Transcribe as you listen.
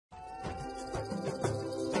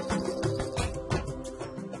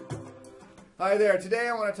Hi there. Today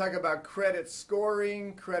I want to talk about credit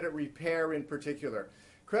scoring, credit repair in particular.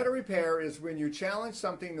 Credit repair is when you challenge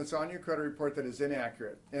something that's on your credit report that is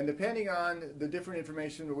inaccurate. And depending on the different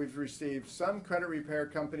information that we've received, some credit repair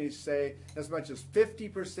companies say as much as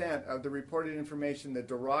 50% of the reported information, the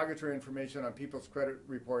derogatory information on people's credit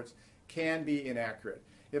reports, can be inaccurate.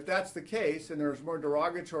 If that's the case and there's more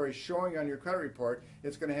derogatory showing on your credit report,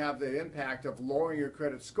 it's going to have the impact of lowering your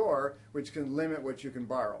credit score, which can limit what you can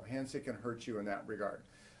borrow. Hence, it can hurt you in that regard.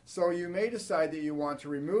 So you may decide that you want to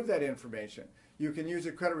remove that information. You can use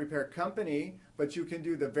a credit repair company, but you can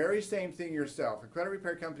do the very same thing yourself. A credit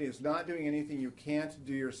repair company is not doing anything you can't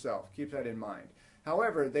do yourself. Keep that in mind.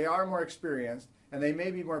 However, they are more experienced and they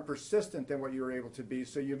may be more persistent than what you were able to be,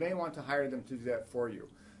 so you may want to hire them to do that for you.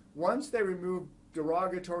 Once they remove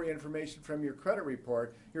derogatory information from your credit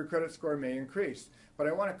report, your credit score may increase. But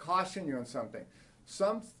I want to caution you on something.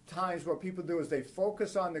 Sometimes what people do is they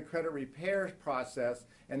focus on the credit repair process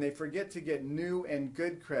and they forget to get new and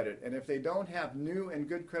good credit. And if they don't have new and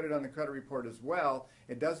good credit on the credit report as well,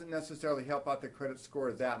 it doesn't necessarily help out the credit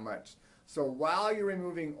score that much. So while you're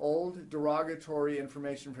removing old derogatory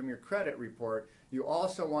information from your credit report, you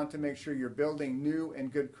also want to make sure you're building new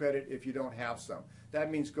and good credit if you don't have some. That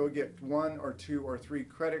means go get 1 or 2 or 3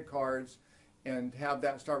 credit cards and have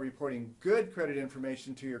that start reporting good credit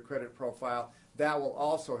information to your credit profile. That will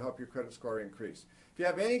also help your credit score increase. If you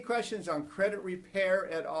have any questions on credit repair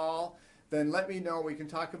at all, then let me know. We can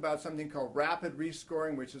talk about something called rapid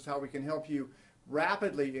rescoring, which is how we can help you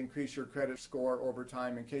rapidly increase your credit score over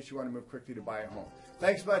time in case you want to move quickly to buy a home.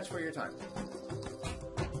 Thanks much for your time.